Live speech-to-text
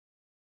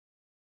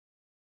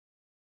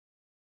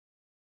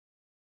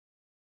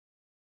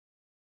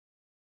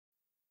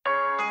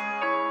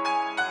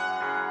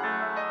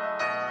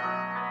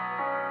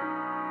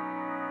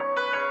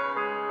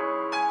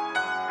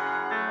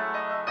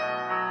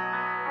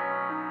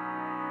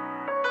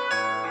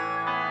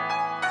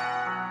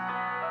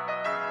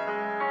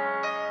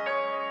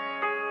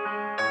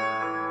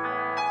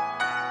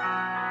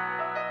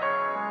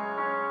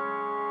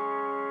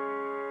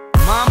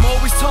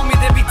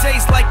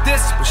days like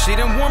this, but she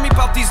didn't warn me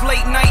about these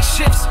late night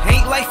shifts.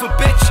 Ain't life a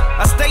bitch,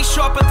 I stay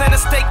sharper than a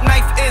steak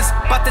knife is.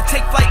 About to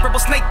take flight,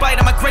 rebel snake bite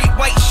on my great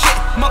white shit.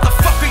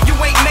 Motherfucker, you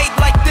ain't made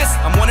like this.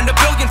 I'm 1 in a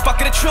billion,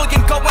 fucking a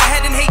trillion. Go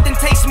ahead and hate, then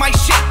taste my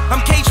shit.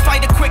 I'm cage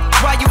fighter quick,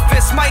 why you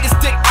fist, might as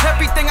dick.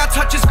 Everything I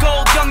touch is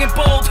gold, young and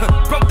bold.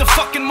 Broke the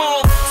fucking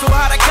mold, so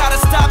hard I gotta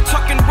stop,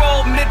 tuck and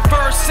roll.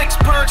 Mid-verse, 6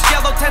 perks,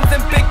 yellow 10s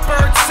and big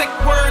birds, sick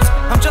words.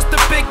 I'm just a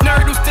big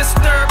nerd who's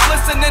disturbed,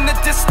 listening to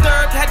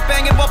Disturbed, head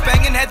banging while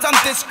banging heads on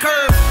this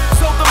curve.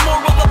 So the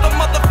moral of the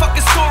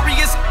motherfucking story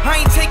is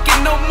I ain't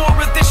taking no more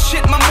of this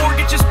shit. My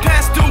mortgage is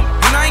past due,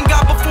 and I ain't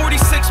got but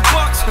 46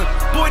 bucks.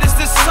 Boy, does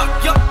this suck,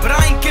 yup, but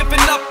I ain't giving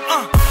up.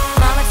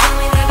 Mama told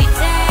me there'd be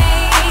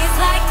days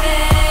like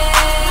this,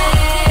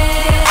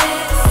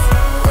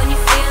 when you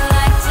feel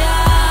like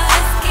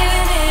just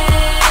giving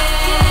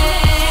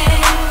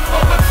in.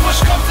 But when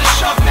push comes to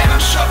shove, man, I'm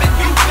shoving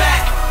you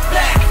back,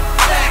 back,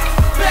 back,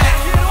 back.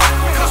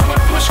 Cause when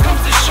push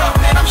comes to shove,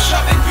 man, I'm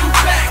shoving you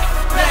back,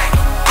 back,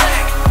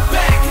 back,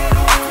 back.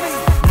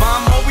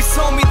 Mom always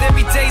told me there'd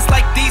be days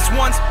like these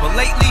ones, but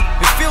lately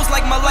it feels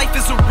like my life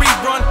is a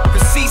rerun.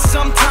 Cause see,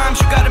 sometimes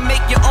you gotta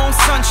make your own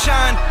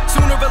sunshine.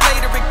 Sooner or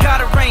later it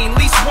gotta rain,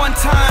 least one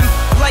time.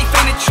 Life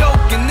ain't a joke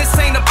and this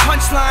ain't a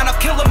punchline.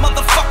 I'll kill a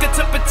motherfucker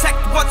to protect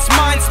what's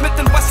mine. Smith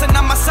 & Wesson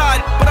on my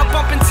side, but I'm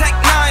bumping Tech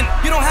 9.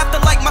 You don't have to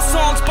like my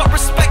songs, but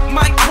respect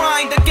my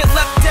grind and get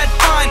left dead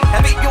fine.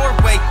 Have it your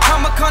way.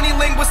 I'm a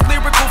cunnilinguist,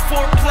 lyrical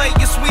foreplay.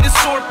 You're sweet as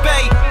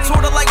sorbet,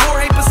 sorta like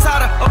Jorge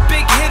Posada, a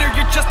big hitter.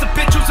 You're just a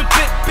bitch who's a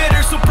bit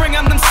bitter, so bring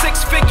on them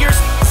 6 figures.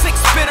 6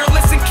 bitter,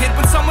 listen kid,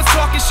 when someone's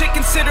talking shit,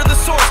 consider the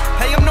source.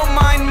 Hey, I'm no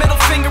mind, middle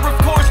finger of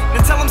course.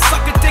 And tell them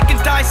suck a dick and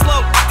die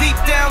slow. Deep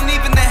down,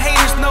 even the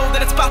haters know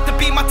that it's about to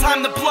be my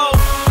time to blow.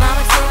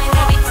 Mama told me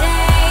there'd be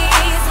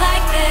days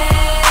like this,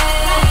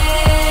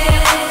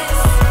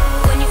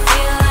 when you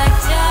feel like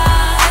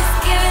just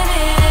giving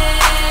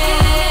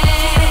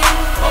in.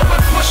 But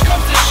when push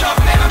comes to shove,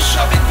 man, I'm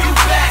shoving you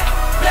back,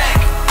 back,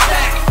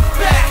 back,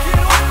 back.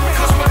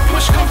 Cause when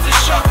push comes to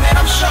shove, man,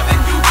 I'm shoving